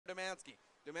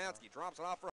Dumansky drops it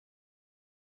off for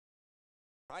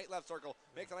Heidt, left circle,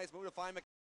 makes a nice move to find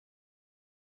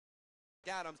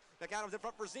McAdams. McAdams in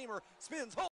front for Zemer,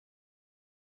 spins, hold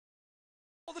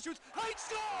the shoots, Heidt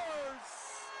scores!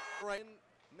 Right,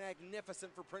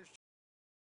 magnificent for Prince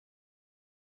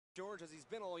George as he's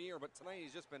been all year, but tonight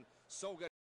he's just been so good.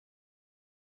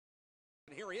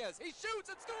 And here he is, he shoots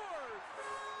and scores!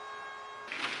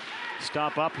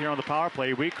 Stop up here on the power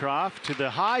play. Wheatcroft to the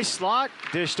high slot,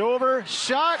 dished over,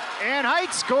 shot, and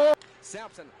Heidt score.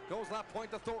 Sampson goes left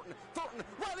point to Thornton. Thornton,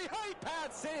 Riley Heidt,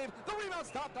 pad save. The rebound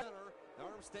stopped. The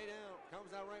arm stayed out.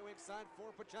 Comes out right wing side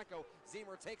for Pacheco.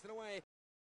 Zemer takes it away.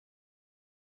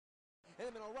 In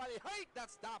the middle, Riley Heidt.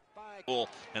 That's stopped by.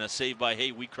 And a save by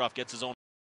Heidt. Wheatcroft gets his own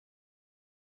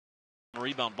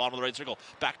rebound. Bottom of the right circle.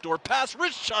 Backdoor pass.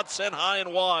 Wrist shot sent high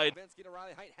and wide. Dubinsky to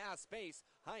Riley Heidt has space.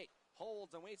 Heidt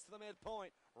holds and waits to the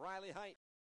midpoint. Riley Heidt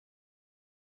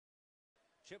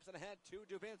chips it ahead to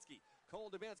Dubinsky. Cole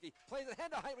Dubinsky plays it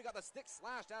ahead to Heidt. We got the stick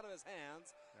slashed out of his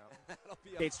hands.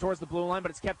 Yep. It's towards the blue line,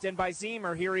 but it's kept in by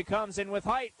Zemer. Here he comes in with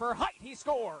Heidt. For Heidt, he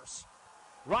scores.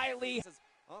 Riley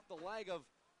off the leg of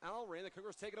Alray. The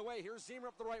Cougars take it away. Here's Zemer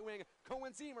up the right wing.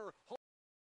 Cohen Zemer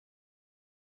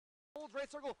holds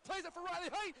right circle. Plays it for Riley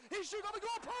Heidt. He shoots on the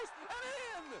goal post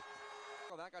and in.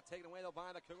 Oh, that got taken away though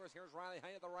by the Cougars. Here's Riley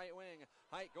Heidt at the right wing.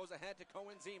 Heidt goes ahead to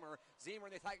Cohen Zemer. Zemer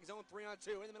in the attacking zone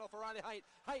 3-on-2. In the middle for Riley Heidt.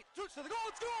 Heidt shoots to the goal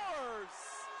and scores!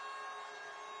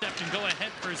 Reception go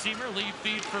ahead for Zemer. Lead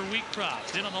feed for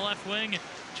Wheatcroft. In on the left wing.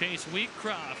 Chase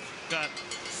Wheatcroft got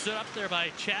stood up there by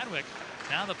Chadwick.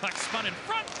 Now the puck spun in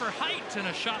front for Heidt and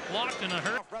a shot blocked in a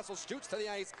hurry. Russell shoots to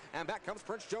the ice and back comes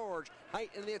Prince George. Heidt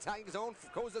in the attacking zone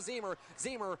goes to Zemer.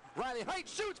 Zemer, Riley Heidt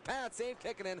shoots, pad save,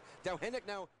 kicking in. Dow Hennick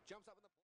now jumps up.